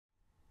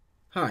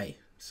Hi,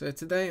 so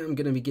today I'm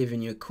going to be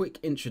giving you a quick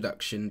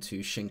introduction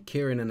to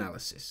Schenkerian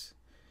analysis.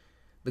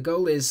 The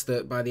goal is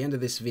that by the end of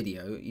this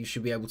video you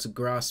should be able to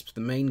grasp the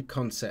main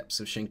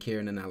concepts of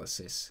Schenkerian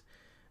analysis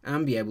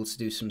and be able to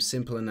do some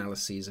simple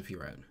analyses of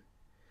your own.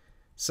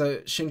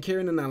 So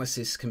Schenkerian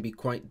analysis can be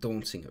quite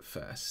daunting at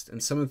first,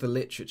 and some of the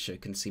literature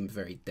can seem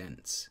very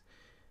dense.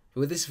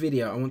 But with this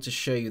video I want to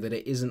show you that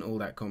it isn't all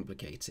that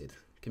complicated,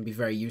 it can be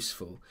very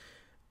useful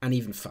and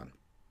even fun.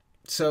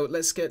 So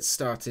let's get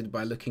started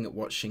by looking at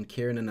what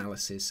Schenkerian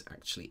analysis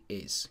actually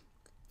is.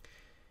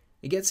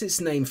 It gets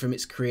its name from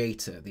its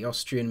creator, the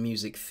Austrian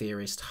music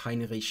theorist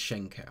Heinrich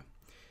Schenker.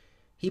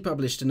 He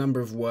published a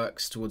number of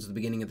works towards the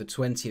beginning of the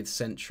 20th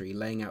century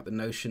laying out the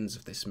notions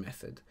of this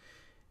method,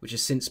 which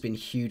has since been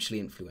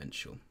hugely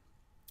influential.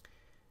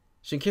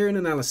 Schenkerian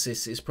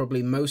analysis is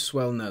probably most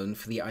well known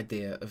for the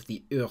idea of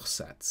the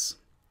Ursatz.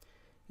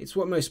 It's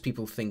what most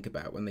people think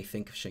about when they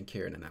think of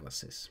Schenkerian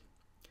analysis.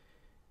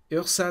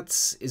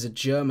 Ursatz is a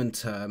German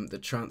term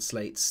that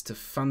translates to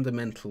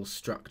fundamental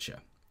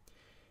structure.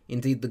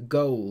 Indeed, the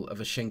goal of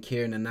a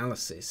Schenkerian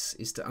analysis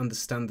is to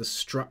understand the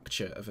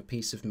structure of a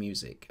piece of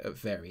music at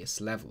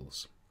various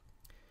levels.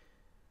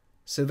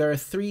 So there are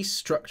three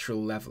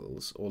structural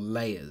levels, or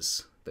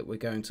layers, that we're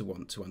going to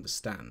want to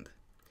understand.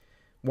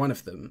 One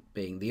of them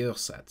being the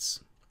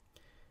Ursatz.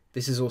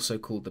 This is also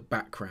called the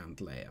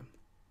background layer.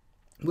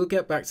 We'll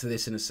get back to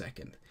this in a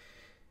second.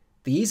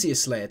 The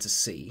easiest layer to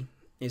see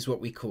is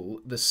what we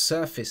call the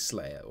surface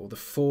layer, or the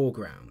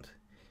foreground.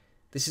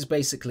 This is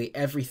basically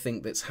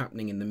everything that's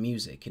happening in the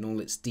music in all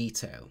its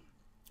detail.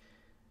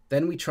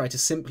 Then we try to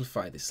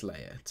simplify this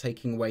layer,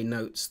 taking away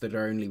notes that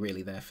are only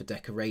really there for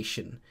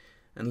decoration,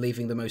 and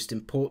leaving the most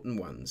important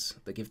ones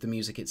that give the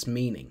music its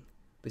meaning.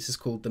 This is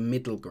called the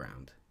middle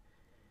ground.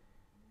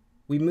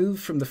 We move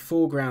from the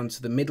foreground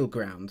to the middle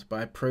ground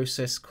by a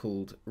process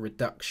called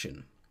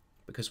reduction,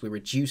 because we're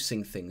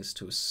reducing things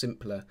to a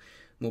simpler,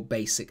 more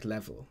basic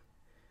level.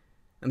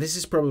 And this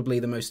is probably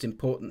the most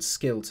important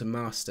skill to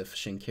master for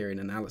Schenkerian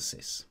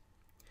analysis.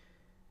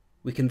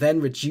 We can then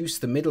reduce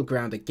the middle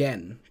ground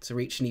again to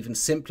reach an even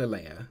simpler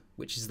layer,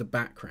 which is the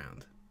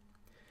background.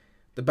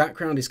 The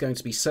background is going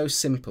to be so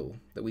simple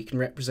that we can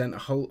represent a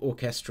whole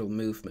orchestral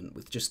movement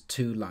with just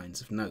 2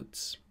 lines of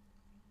notes.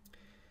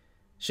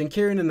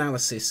 Schenkerian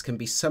analysis can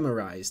be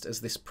summarized as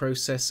this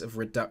process of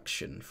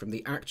reduction from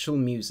the actual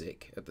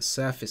music at the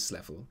surface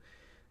level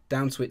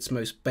down to its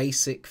most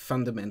basic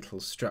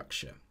fundamental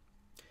structure.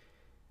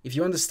 If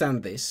you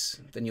understand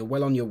this, then you're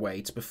well on your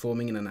way to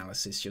performing an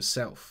analysis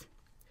yourself.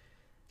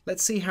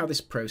 Let's see how this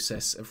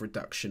process of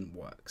reduction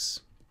works.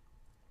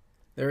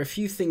 There are a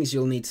few things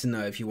you'll need to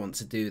know if you want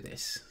to do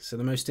this, so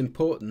the most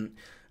important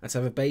are to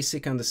have a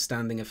basic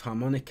understanding of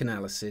harmonic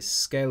analysis,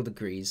 scale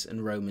degrees,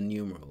 and Roman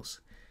numerals.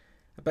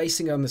 A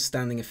basic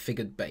understanding of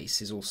figured bass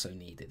is also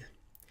needed.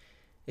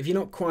 If you're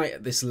not quite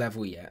at this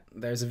level yet,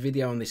 there's a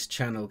video on this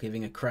channel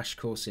giving a crash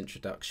course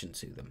introduction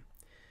to them.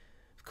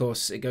 Of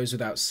course, it goes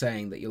without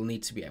saying that you'll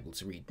need to be able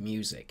to read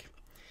music.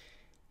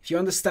 If you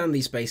understand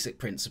these basic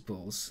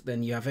principles,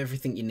 then you have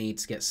everything you need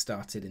to get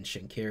started in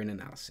Schenkerian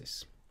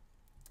analysis.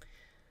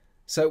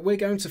 So we're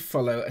going to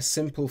follow a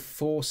simple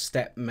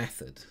 4-step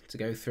method to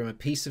go through a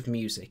piece of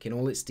music in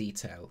all its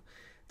detail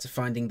to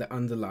finding the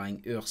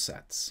underlying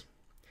Ursatz.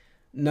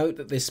 Note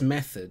that this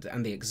method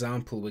and the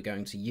example we're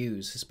going to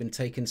use has been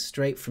taken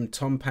straight from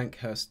Tom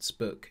Pankhurst's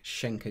book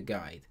Schenker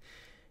Guide,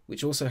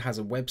 which also has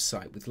a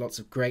website with lots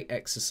of great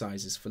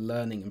exercises for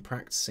learning and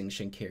practicing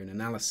Schenkerian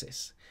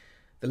analysis.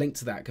 The link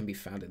to that can be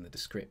found in the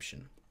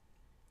description.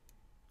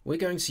 We're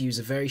going to use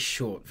a very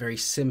short, very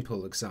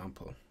simple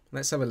example.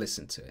 Let's have a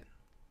listen to it.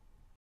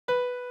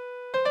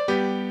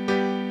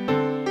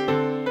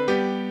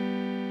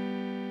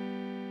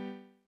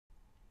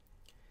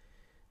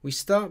 We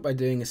start by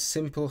doing a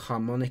simple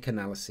harmonic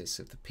analysis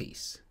of the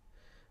piece.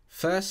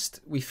 First,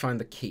 we find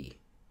the key,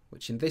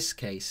 which in this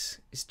case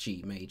is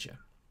G major.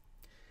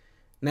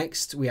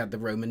 Next, we add the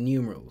Roman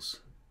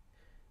numerals.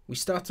 We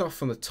start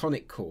off on the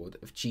tonic chord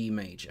of G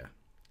major.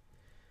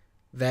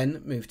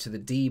 Then move to the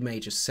D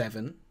major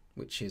 7,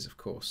 which is of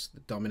course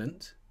the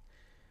dominant,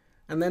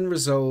 and then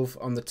resolve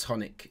on the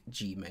tonic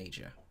G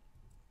major.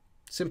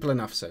 Simple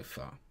enough so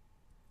far.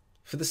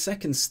 For the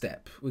second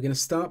step, we're going to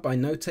start by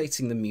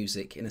notating the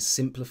music in a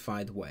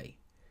simplified way.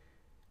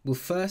 We'll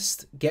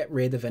first get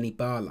rid of any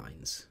bar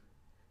lines,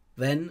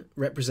 then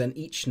represent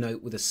each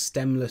note with a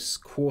stemless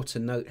quarter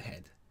note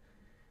head,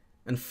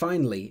 and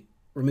finally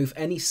remove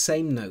any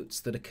same notes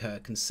that occur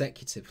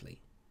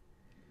consecutively.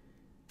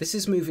 This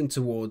is moving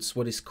towards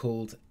what is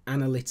called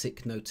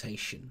analytic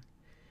notation.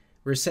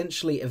 We're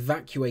essentially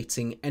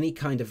evacuating any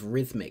kind of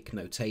rhythmic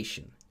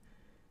notation.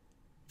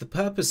 The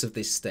purpose of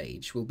this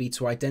stage will be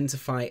to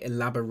identify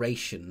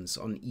elaborations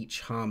on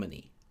each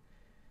harmony.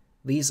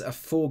 These are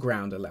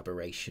foreground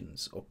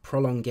elaborations or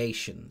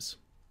prolongations.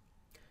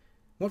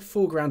 What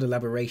foreground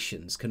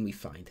elaborations can we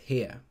find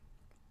here?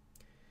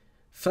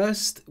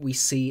 First, we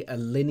see a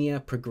linear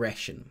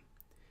progression.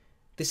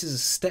 This is a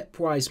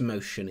stepwise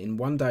motion in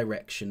one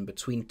direction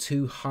between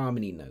 2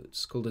 harmony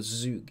notes, called a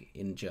Zug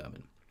in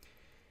German.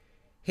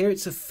 Here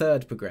it's a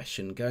third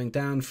progression, going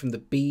down from the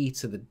B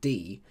to the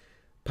D,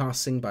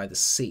 passing by the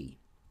C.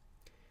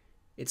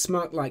 It's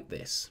marked like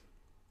this.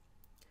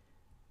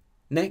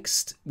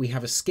 Next, we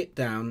have a skip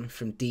down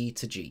from D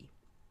to G.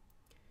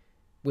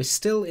 We're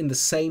still in the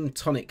same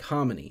tonic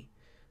harmony,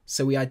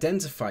 so we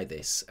identify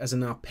this as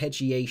an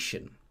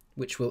arpeggiation,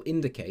 which we'll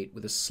indicate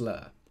with a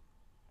slur.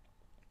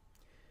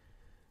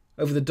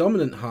 Over the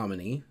dominant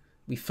harmony,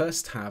 we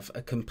first have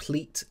a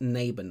complete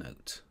neighbour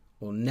note,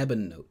 or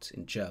Nebennote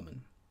in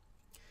German.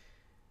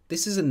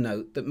 This is a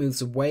note that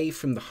moves away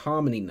from the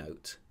harmony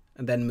note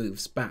and then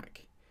moves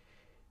back.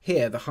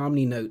 Here the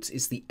harmony note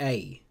is the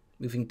A,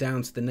 moving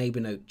down to the neighbour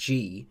note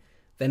G,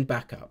 then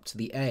back up to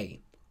the A.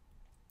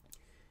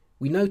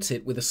 We note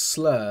it with a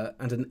slur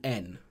and an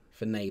N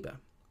for neighbour.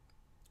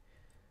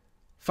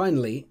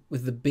 Finally,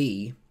 with the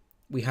B,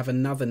 we have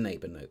another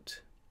neighbour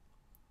note.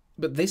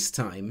 But this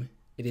time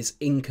it is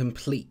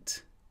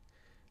incomplete,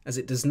 as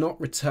it does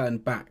not return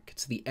back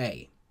to the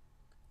A.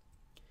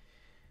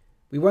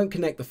 We won't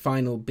connect the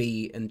final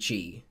B and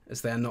G,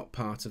 as they are not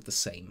part of the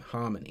same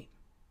harmony.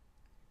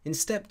 In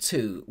step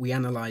 2, we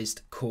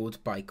analysed chord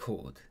by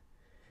chord.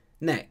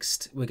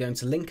 Next, we're going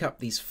to link up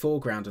these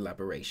foreground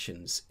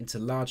elaborations into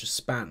larger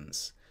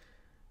spans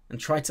and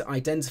try to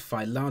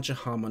identify larger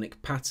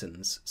harmonic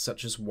patterns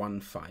such as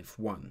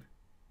 1-5-1.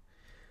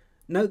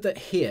 Note that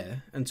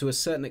here, and to a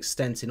certain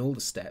extent in all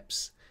the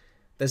steps,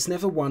 there's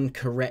never one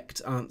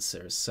correct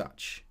answer as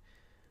such.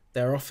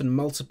 There are often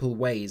multiple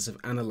ways of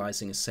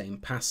analysing a same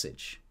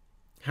passage.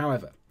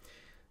 However,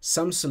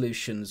 some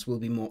solutions will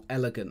be more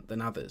elegant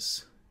than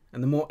others,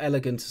 and the more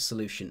elegant a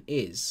solution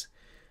is,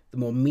 the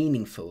more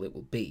meaningful it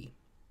will be.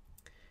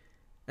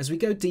 As we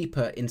go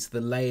deeper into the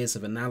layers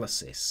of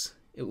analysis,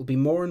 it will be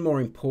more and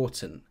more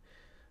important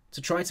to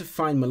try to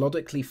find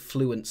melodically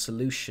fluent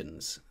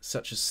solutions,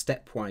 such as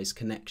stepwise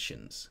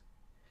connections.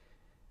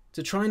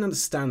 To try and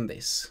understand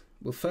this,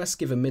 we'll first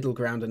give a middle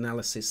ground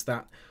analysis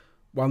that,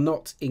 while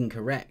not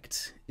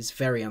incorrect, is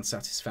very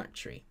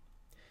unsatisfactory.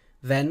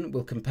 Then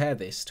we'll compare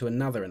this to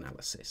another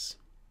analysis.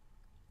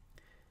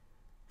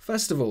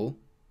 First of all,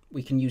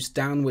 we can use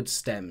downward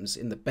stems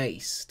in the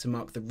bass to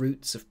mark the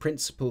roots of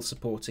principal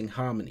supporting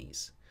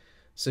harmonies,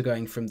 so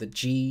going from the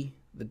G,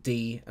 the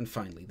D, and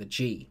finally the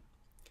G.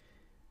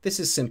 This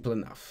is simple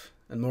enough,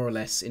 and more or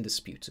less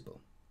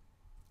indisputable.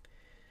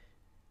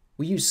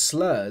 We use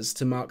slurs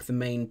to mark the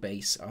main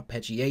bass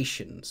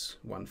arpeggiations,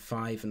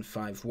 1-5 and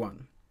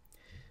 5-1.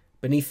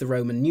 Beneath the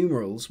Roman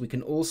numerals, we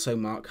can also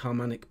mark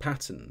harmonic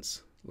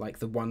patterns, like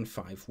the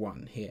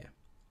 1-5-1 here.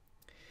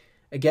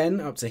 Again,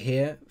 up to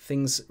here,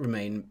 things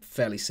remain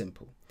fairly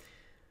simple,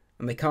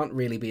 and they can't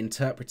really be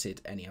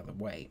interpreted any other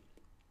way.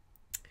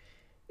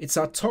 It's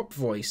our top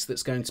voice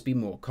that's going to be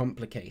more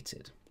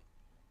complicated.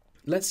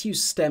 Let's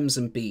use stems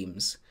and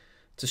beams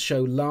to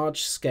show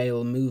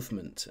large-scale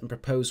movement and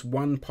propose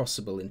one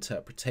possible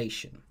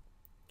interpretation.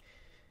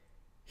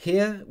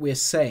 Here we're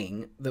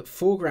saying that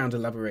foreground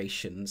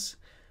elaborations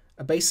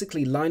are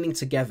basically lining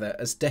together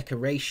as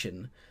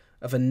decoration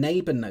of a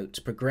neighbour note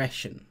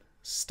progression,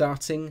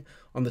 starting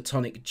on the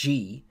tonic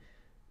G,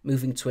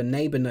 moving to a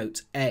neighbour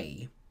note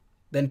A,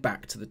 then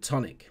back to the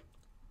tonic.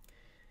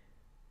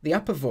 The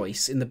upper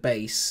voice in the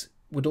bass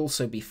would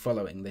also be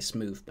following this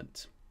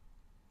movement.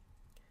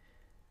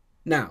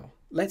 Now,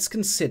 let's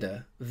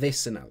consider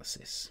this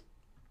analysis.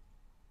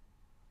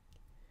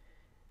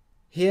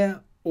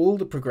 Here, all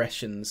the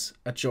progressions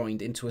are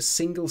joined into a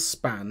single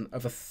span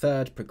of a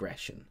third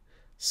progression,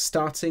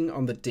 starting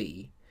on the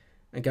D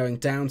and going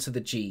down to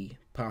the G,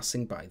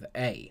 passing by the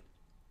A.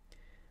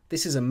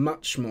 This is a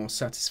much more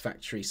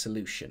satisfactory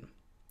solution.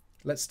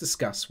 Let's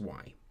discuss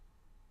why.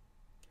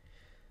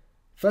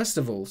 First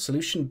of all,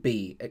 solution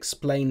B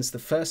explains the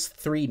first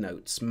three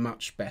notes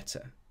much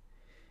better.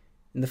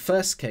 In the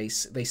first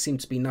case, they seem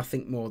to be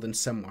nothing more than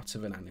somewhat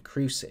of an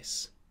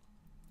anacrusis.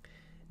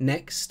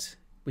 Next,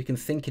 we can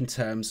think in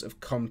terms of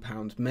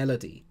compound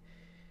melody,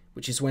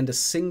 which is when a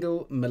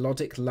single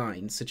melodic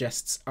line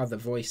suggests other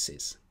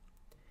voices.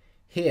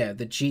 Here,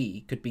 the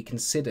G could be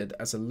considered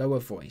as a lower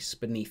voice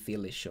beneath the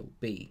initial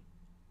B.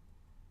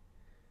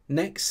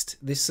 Next,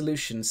 this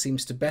solution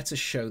seems to better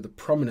show the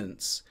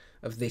prominence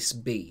of this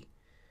B,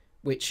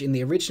 which in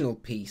the original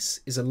piece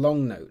is a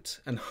long note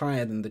and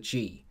higher than the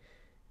G,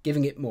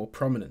 giving it more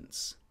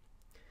prominence.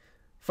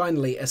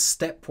 Finally, a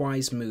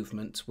stepwise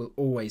movement will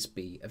always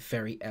be a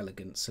very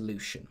elegant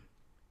solution.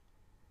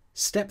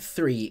 Step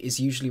 3 is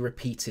usually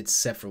repeated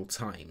several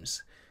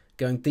times,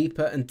 going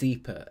deeper and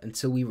deeper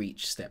until we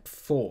reach step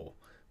 4,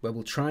 where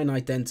we'll try and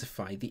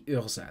identify the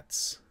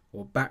Ursatz,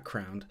 or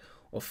background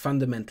or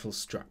fundamental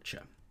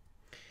structure.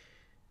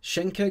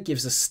 Schenker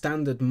gives a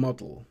standard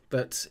model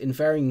that, in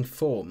varying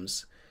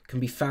forms, can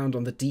be found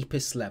on the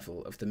deepest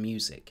level of the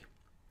music.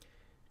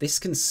 This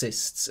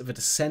consists of a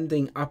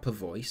descending upper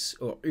voice,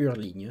 or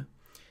Urlinie,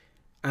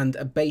 and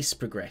a bass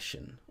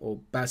progression,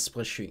 or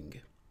Bassbrechung.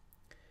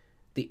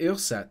 The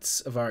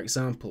Ursatz of our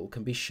example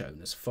can be shown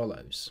as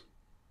follows.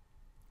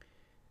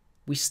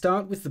 We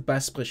start with the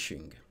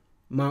Bassbrechung,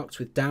 marked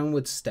with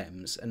downward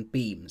stems and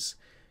beams,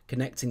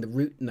 connecting the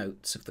root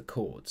notes of the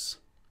chords.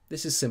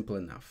 This is simple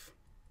enough.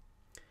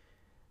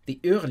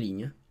 The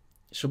Oerlinie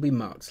shall be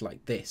marked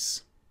like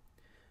this.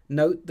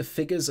 Note the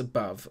figures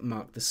above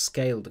mark the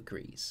scale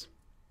degrees.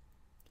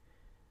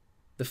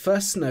 The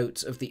first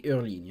note of the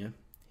Oerlinie,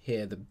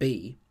 here the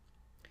B,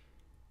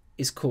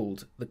 is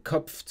called the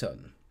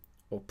Kopfton,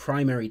 or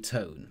primary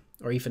tone,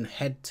 or even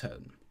head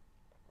tone.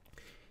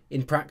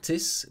 In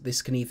practice,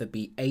 this can either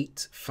be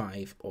 8,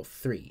 5, or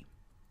 3.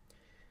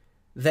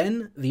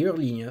 Then the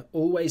Oerlinie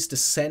always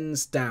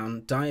descends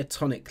down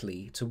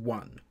diatonically to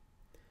 1.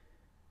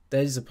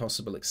 There is a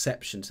possible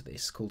exception to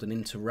this called an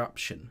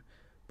interruption,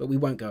 but we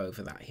won't go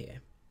over that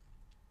here.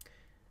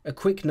 A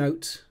quick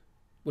note,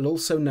 we'll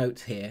also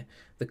note here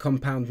the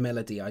compound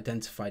melody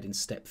identified in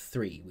step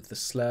 3 with the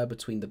slur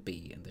between the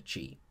B and the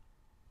G.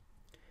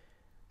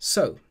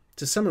 So,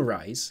 to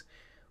summarise,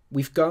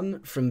 we've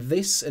gone from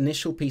this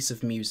initial piece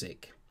of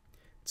music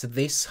to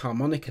this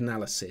harmonic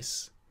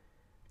analysis,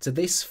 to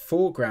this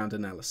foreground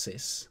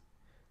analysis,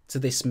 to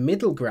this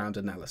middle ground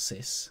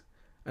analysis,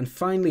 and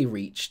finally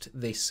reached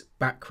this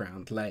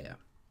background layer.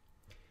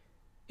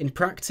 In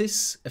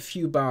practice, a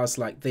few bars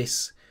like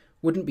this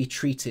wouldn't be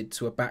treated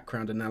to a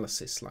background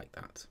analysis like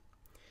that.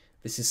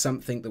 This is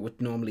something that would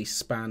normally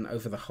span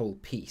over the whole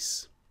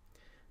piece.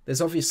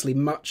 There's obviously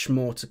much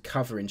more to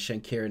cover in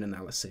Schenkerian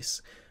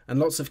analysis, and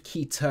lots of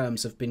key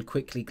terms have been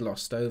quickly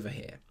glossed over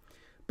here,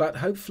 but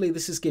hopefully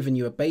this has given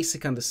you a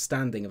basic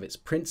understanding of its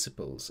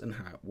principles and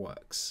how it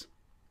works.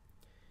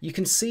 You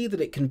can see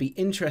that it can be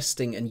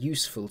interesting and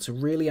useful to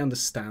really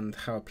understand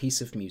how a piece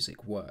of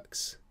music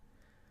works.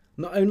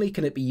 Not only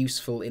can it be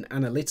useful in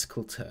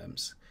analytical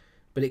terms,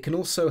 but it can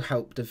also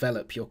help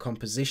develop your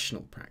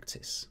compositional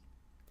practice.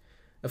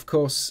 Of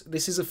course,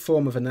 this is a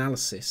form of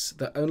analysis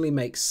that only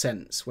makes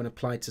sense when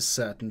applied to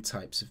certain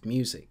types of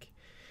music,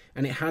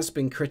 and it has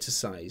been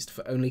criticised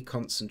for only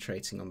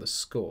concentrating on the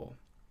score.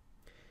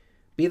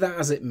 Be that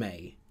as it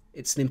may,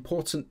 it's an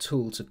important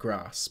tool to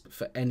grasp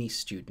for any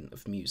student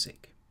of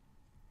music.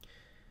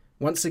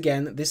 Once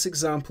again, this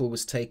example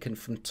was taken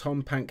from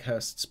Tom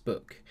Pankhurst's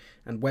book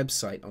and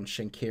website on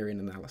Schenkerian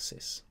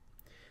analysis.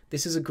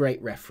 This is a great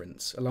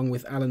reference, along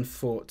with Alan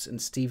Fort and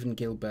Stephen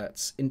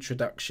Gilbert's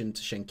Introduction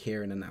to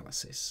Schenkerian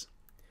Analysis.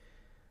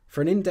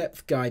 For an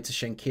in-depth guide to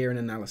Schenkerian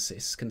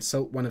analysis,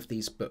 consult one of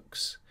these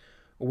books,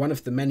 or one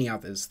of the many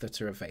others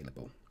that are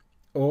available.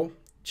 Or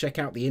check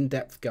out the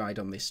in-depth guide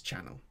on this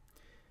channel.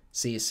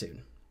 See you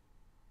soon.